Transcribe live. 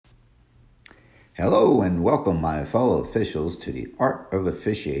Hello and welcome, my fellow officials, to the Art of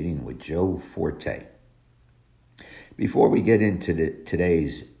Officiating with Joe Forte. Before we get into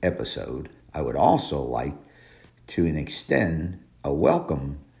today's episode, I would also like to extend a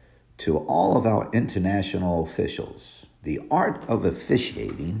welcome to all of our international officials. The Art of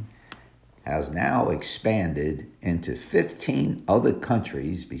Officiating has now expanded into 15 other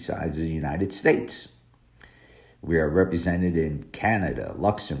countries besides the United States. We are represented in Canada,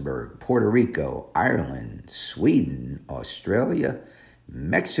 Luxembourg, Puerto Rico, Ireland, Sweden, Australia,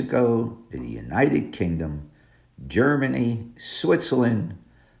 Mexico, the United Kingdom, Germany, Switzerland,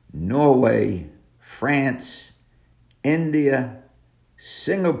 Norway, France, India,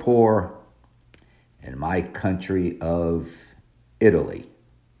 Singapore, and my country of Italy.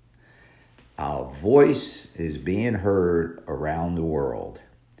 Our voice is being heard around the world,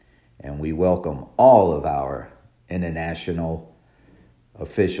 and we welcome all of our international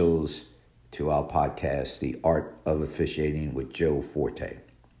officials to our podcast, The Art of Officiating with Joe Forte.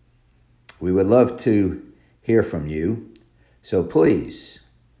 We would love to hear from you, so please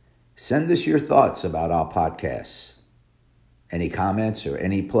send us your thoughts about our podcasts, any comments or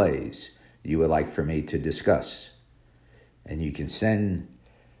any plays you would like for me to discuss. And you can send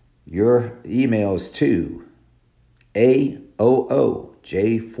your emails to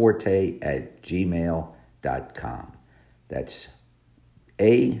aoojforte@gmail.com. That's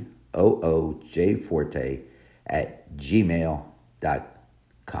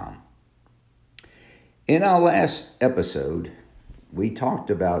aoojforte@gmail.com. In our last episode, we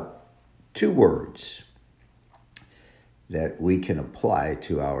talked about two words that we can apply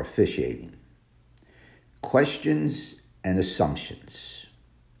to our officiating: questions and assumptions.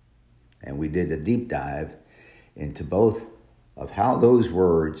 And we did a deep dive into both of how those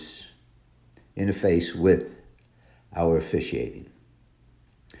words interface with our officiating.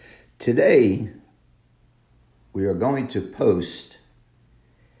 Today, we are going to post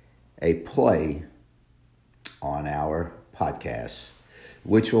a play on our podcast,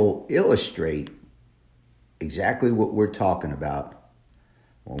 which will illustrate exactly what we're talking about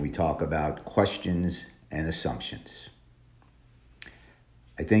when we talk about questions and assumptions.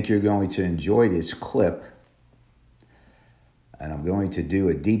 I think you're going to enjoy this clip, and I'm going to do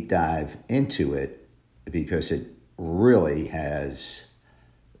a deep dive into it because it really has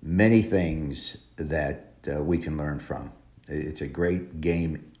many things that we can learn from. It's a great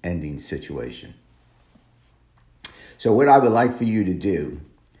game-ending situation. So what I would like for you to do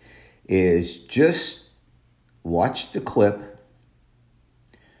is just watch the clip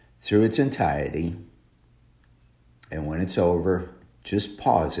through its entirety, and when it's over, just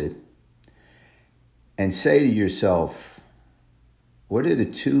pause it and say to yourself, what are the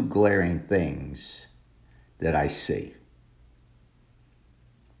two glaring things that I see?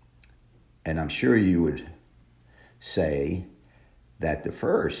 And I'm sure you would say that the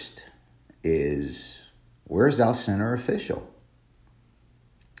first is, where's our center official?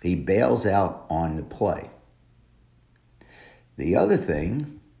 He bails out on the play. The other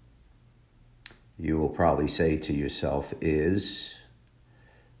thing you will probably say to yourself is,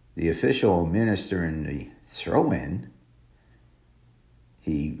 the official administering the throw-in,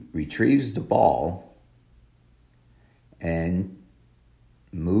 he retrieves the ball and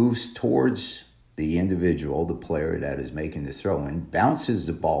moves towards the individual, the player that is making the throw-in, bounces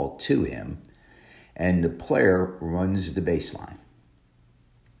the ball to him, and the player runs the baseline.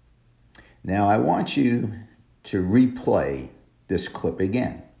 Now, I want you to replay this clip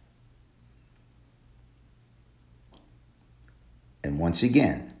again. And once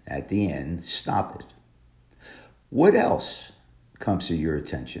again, at the end, stop it. What else comes to your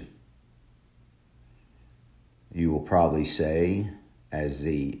attention? You will probably say, as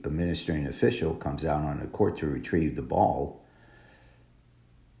the administrating official comes out on the court to retrieve the ball,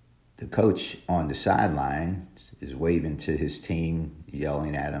 the coach on the sideline is waving to his team,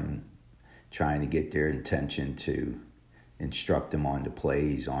 yelling at them, trying to get their attention to instruct them on the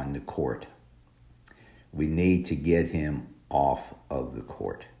plays on the court. We need to get him off of the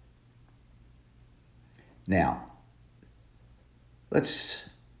court. Now, let's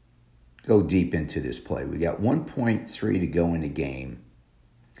go deep into this play. We got 1.3 to go in the game.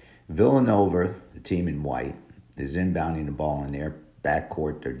 Villanova, the team in white, is inbounding the ball in their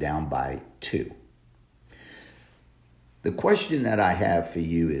backcourt. They're down by 2. The question that I have for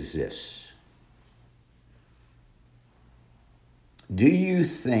you is this: do you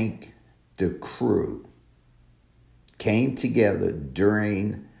think the crew came together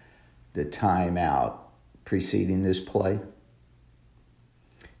during the timeout preceding this play?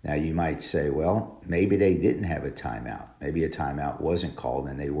 Now, you might say, well, maybe they didn't have a timeout. Maybe a timeout wasn't called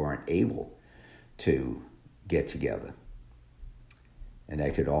and they weren't able to get together. And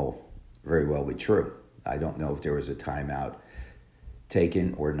that could all very well be true. I don't know if there was a timeout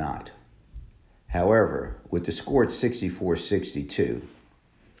taken or not. However, with the score at 64-62,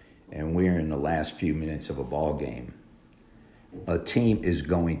 and we're in the last few minutes of a ball game, a team is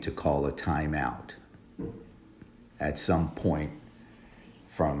going to call a timeout at some point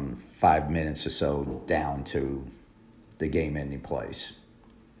from 5 minutes or so down to the game-ending plays.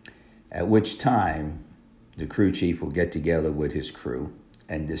 At which time, the crew chief will get together with his crew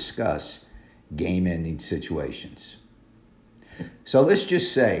and discuss game-ending situations. So let's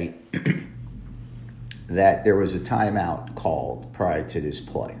just say that there was a timeout called prior to this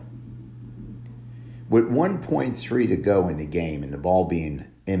play. With 1.3 to go in the game and the ball being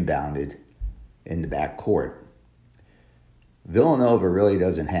inbounded in the back court, Villanova really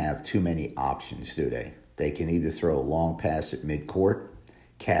doesn't have too many options, do they? They can either throw a long pass at midcourt,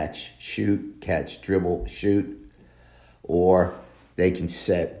 catch, dribble, shoot, or they can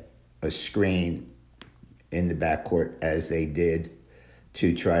set a screen in the backcourt as they did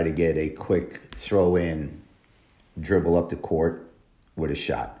to try to get a quick throw-in, dribble up the court with a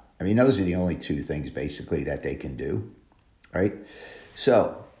shot. I mean, those are the only two things basically that they can do, right?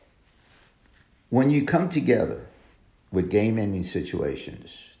 So when you come together with game-ending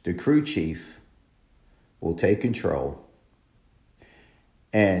situations, the crew chief will take control,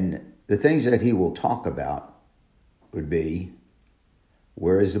 and the things that he will talk about would be,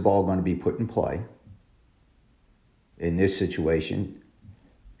 where is the ball going to be put in play? In this situation,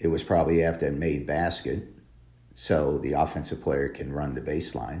 it was probably after a made basket, so the offensive player can run the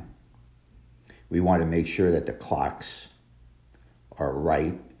baseline. We want to make sure that the clocks are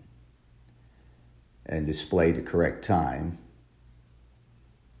right and display the correct time.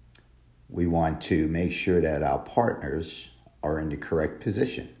 We want to make sure that our partners are in the correct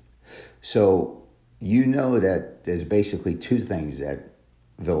position. So you know that there's basically two things that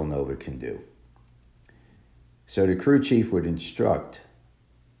Villanova can do. So the crew chief would instruct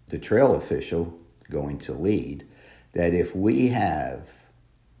the trail official going to lead that if we have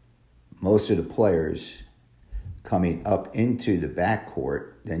most of the players coming up into the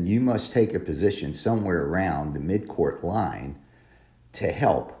backcourt, then you must take a position somewhere around the midcourt line to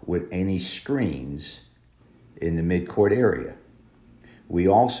help with any screens in the midcourt area. We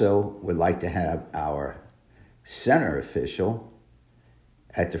also would like to have our center official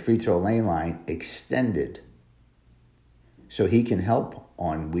at the free throw lane line extended so he can help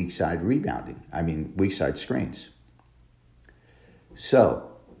on weak side screens.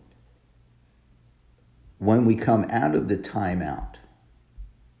 So when we come out of the timeout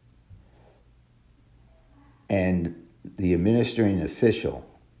and the administrating official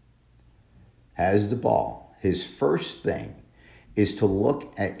has the ball, his first thing is to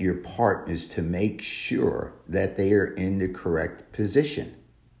look at your partners to make sure that they are in the correct position.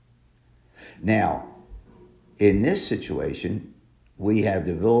 Now, in this situation, we have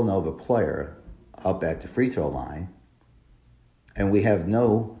the Villanova player up at the free throw line, and we have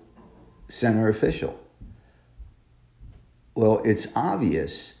no center official. Well, it's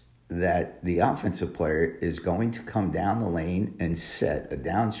obvious that the offensive player is going to come down the lane and set a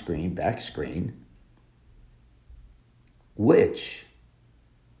down screen, back screen, which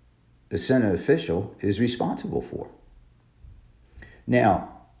the center official is responsible for.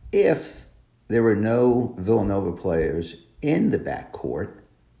 Now, if there were no Villanova players in the backcourt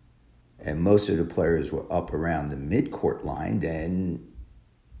and most of the players were up around the midcourt line, then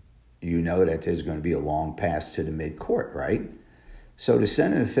you know that there's going to be a long pass to the midcourt, right? So the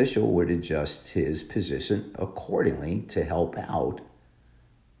center official would adjust his position accordingly to help out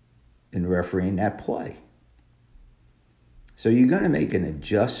in refereeing that play. So you're going to make an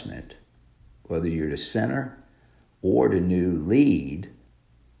adjustment, whether you're the center or the new lead,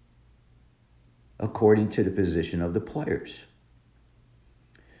 according to the position of the players.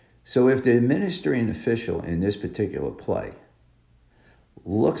 So if the administrating official in this particular play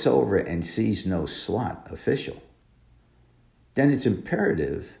looks over and sees no slot official, then it's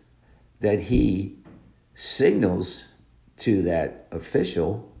imperative that he signals to that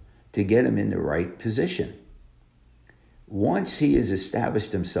official to get him in the right position. Once he has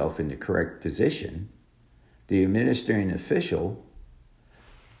established himself in the correct position, the administrating official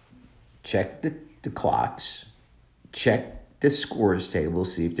check the clocks, check the scores table,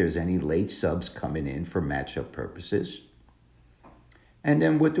 see if there's any late subs coming in for matchup purposes. And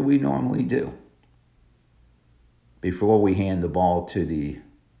then what do we normally do? Before we hand the ball to the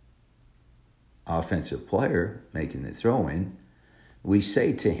offensive player making the throw-in, we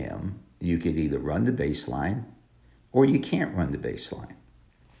say to him, you could either run the baseline or you can't run the baseline.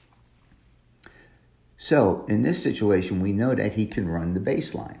 So in this situation, we know that he can run the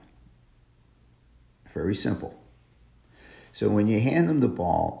baseline. Very simple. So when you hand him the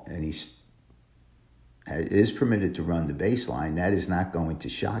ball and he is permitted to run the baseline, that is not going to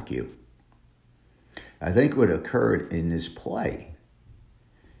shock you. I think what occurred in this play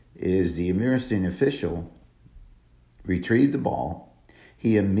is the administrating official retrieved the ball.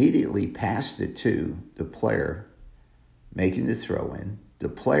 He immediately passed it to the player making the throw in. The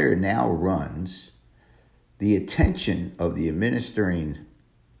player now runs. The attention of the administering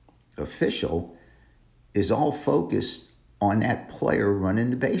official is all focused on that player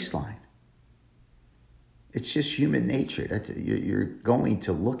running the baseline. It's just human nature. You're going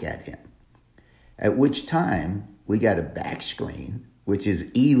to look at him. At which time, we got a back screen, which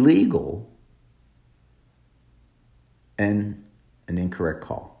is illegal, and an incorrect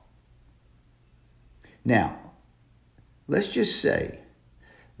call. Now, let's just say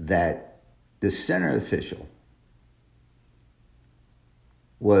that the center official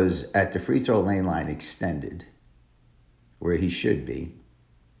was at the free throw lane line extended, where he should be,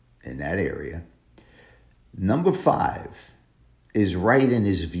 in that area. Number 5 is right in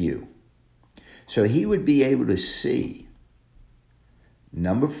his view. So he would be able to see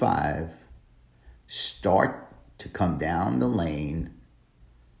number 5 start to come down the lane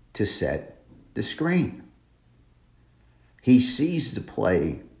to set the screen. He sees the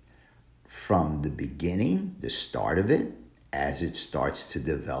play from the beginning, the start of it, as it starts to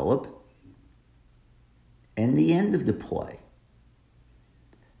develop, and the end of the play.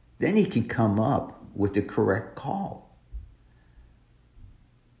 Then he can come up with the correct call.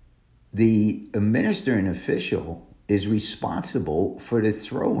 The administering official is responsible for the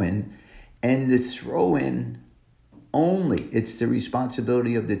throw-in, and the throw-in only. It's the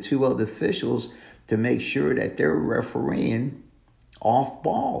responsibility of the 2 other officials to make sure that they're refereeing off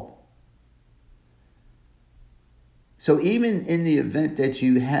ball. So even in the event that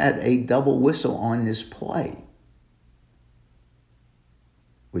you had a double whistle on this play,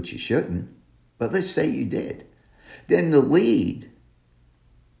 which you shouldn't, but let's say you did, then the lead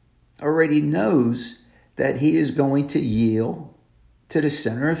already knows that he is going to yield to the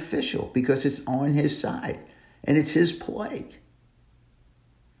center official because it's on his side and it's his play.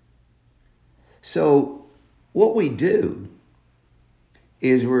 So what we do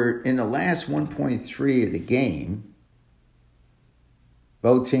is we're in the last 1.3 of the game.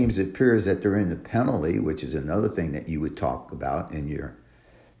 Both teams, it appears that they're in the penalty, which is another thing that you would talk about in your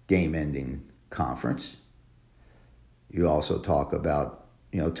game-ending conference. You also talk about,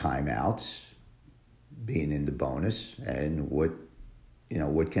 timeouts being in the bonus and what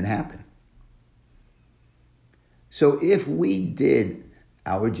can happen. So if we did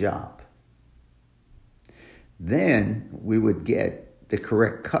our job, then we would get the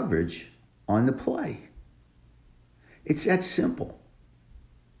correct coverage on the play. It's that simple.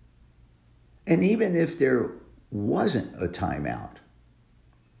 And even if there wasn't a timeout,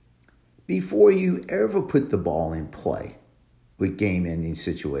 before you ever put the ball in play with game-ending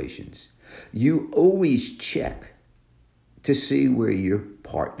situations, you always check to see where your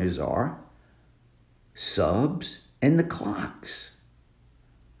partners are, subs, and the clocks.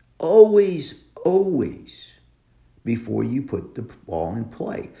 Always, before you put the ball in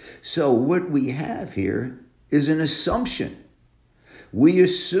play. So what we have here is an assumption. We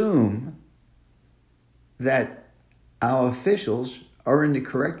assume that our officials are in the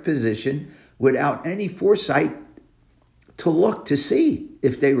correct position without any foresight to look to see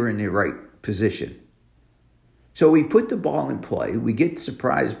if they were in the right position. So we put the ball in play. We get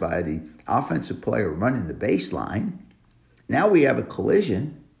surprised by the offensive player running the baseline. Now we have a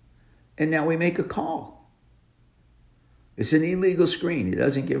collision, and now we make a call. It's an illegal screen. It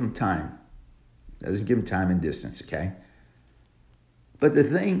doesn't give them time. It doesn't give them time and distance, okay? But the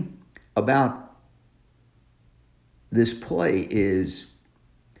thing about this play is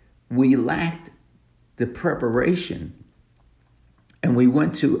we lacked the preparation and we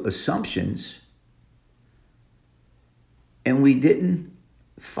went to assumptions and we didn't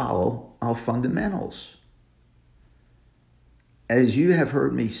follow our fundamentals. As you have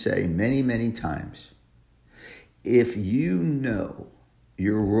heard me say many, many times, if you know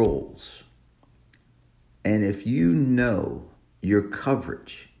your roles and if you know your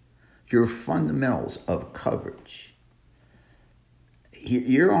coverage, your fundamentals of coverage,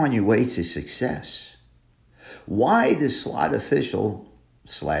 you're on your way to success. Why the slot official /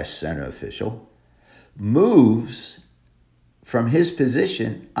 center official moves from his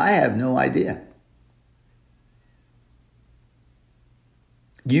position, I have no idea.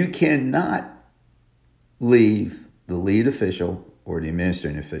 You cannot leave the lead official or the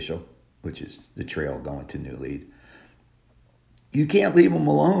administrating official which is the trail going to new lead. You can't leave them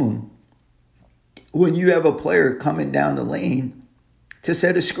alone when you have a player coming down the lane to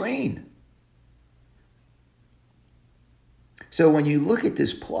set a screen. So when you look at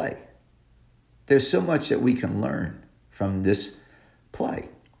this play, there's so much that we can learn from this play.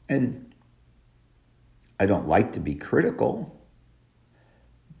 And I don't like to be critical,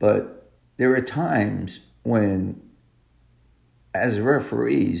 but there are times when, as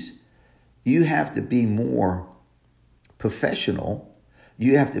referees, you have to be more professional.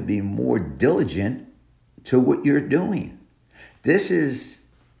 You have to be more diligent to what you're doing. This is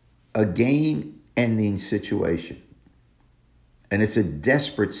a game-ending situation. And it's a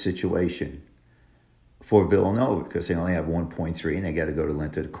desperate situation for Villanova because they only have 1.3 and they got to go to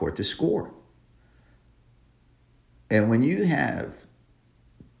length of the court to score. And when you have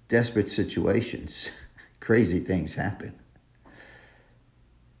desperate situations, crazy things happen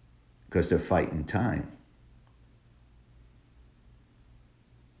because they're fighting time.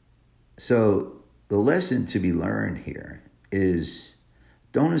 So the lesson to be learned here is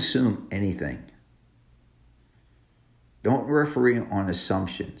don't assume anything. Don't referee on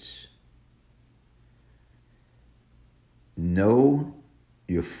assumptions. Know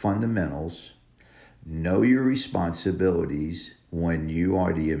your fundamentals. Know your responsibilities when you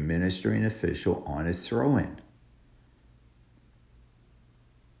are the administering official on a throw-in.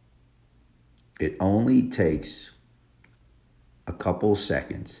 It only takes a couple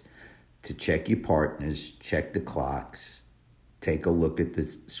seconds to check your partners, check the clocks, take a look at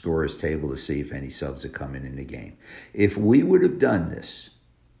the scorer's table to see if any subs are coming in the game. If we would have done this,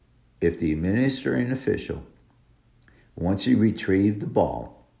 if the administrating official, once he retrieved the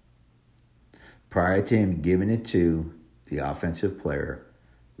ball, prior to him giving it to the offensive player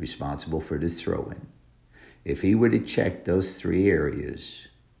responsible for the throw-in, if he would have checked those three areas,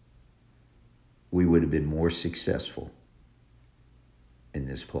 we would have been more successful in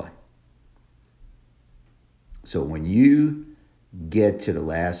this play. So when you get to the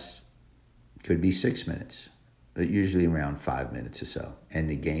last, could be 6 minutes, but usually around 5 minutes or so, and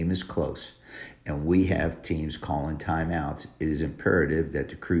the game is close, and we have teams calling timeouts, it is imperative that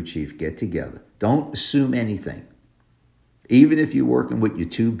the crew chief get together. Don't assume anything. Even if you're working with your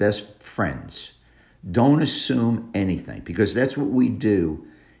two best friends, don't assume anything, because that's what we do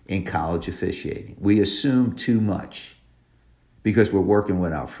in college officiating. We assume too much because we're working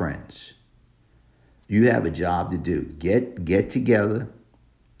with our friends. You have a job to do. Get together,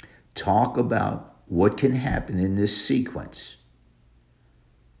 talk about what can happen in this sequence,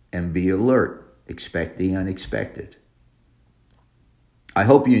 and be alert. Expect the unexpected. I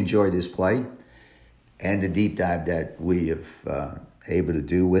hope you enjoyed this play and the deep dive that we have able to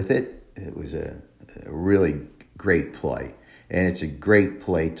do with it. It was a really great play, and it's a great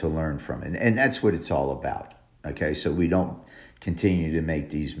play to learn from. And that's what it's all about, okay? So we don't continue to make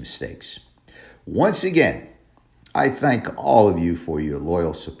these mistakes. Once again, I thank all of you for your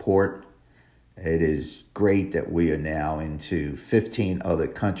loyal support. It is great that we are now into 15 other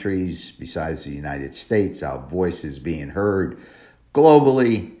countries besides the United States. Our voice is being heard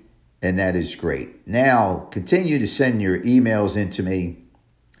globally, and that is great. Now, continue to send your emails into me.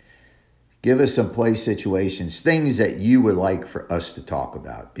 Give us some play situations, things that you would like for us to talk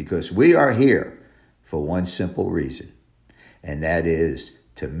about, because we are here for one simple reason, and that is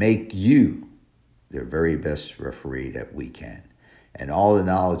to make you the very best referee that we can. And all the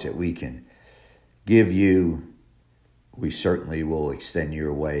knowledge that we can give you, we certainly will extend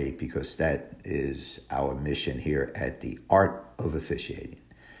your way, because that is our mission here at the Art of Officiating.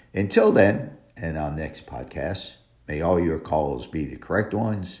 Until then, and our next podcast, may all your calls be the correct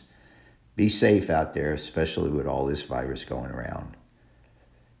ones. Be safe out there, especially with all this virus going around.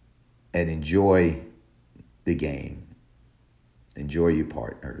 And enjoy the game. Enjoy your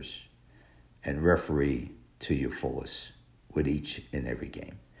partners. And referee to your fullest with each and every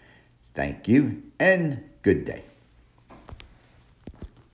game. Thank you, and good day.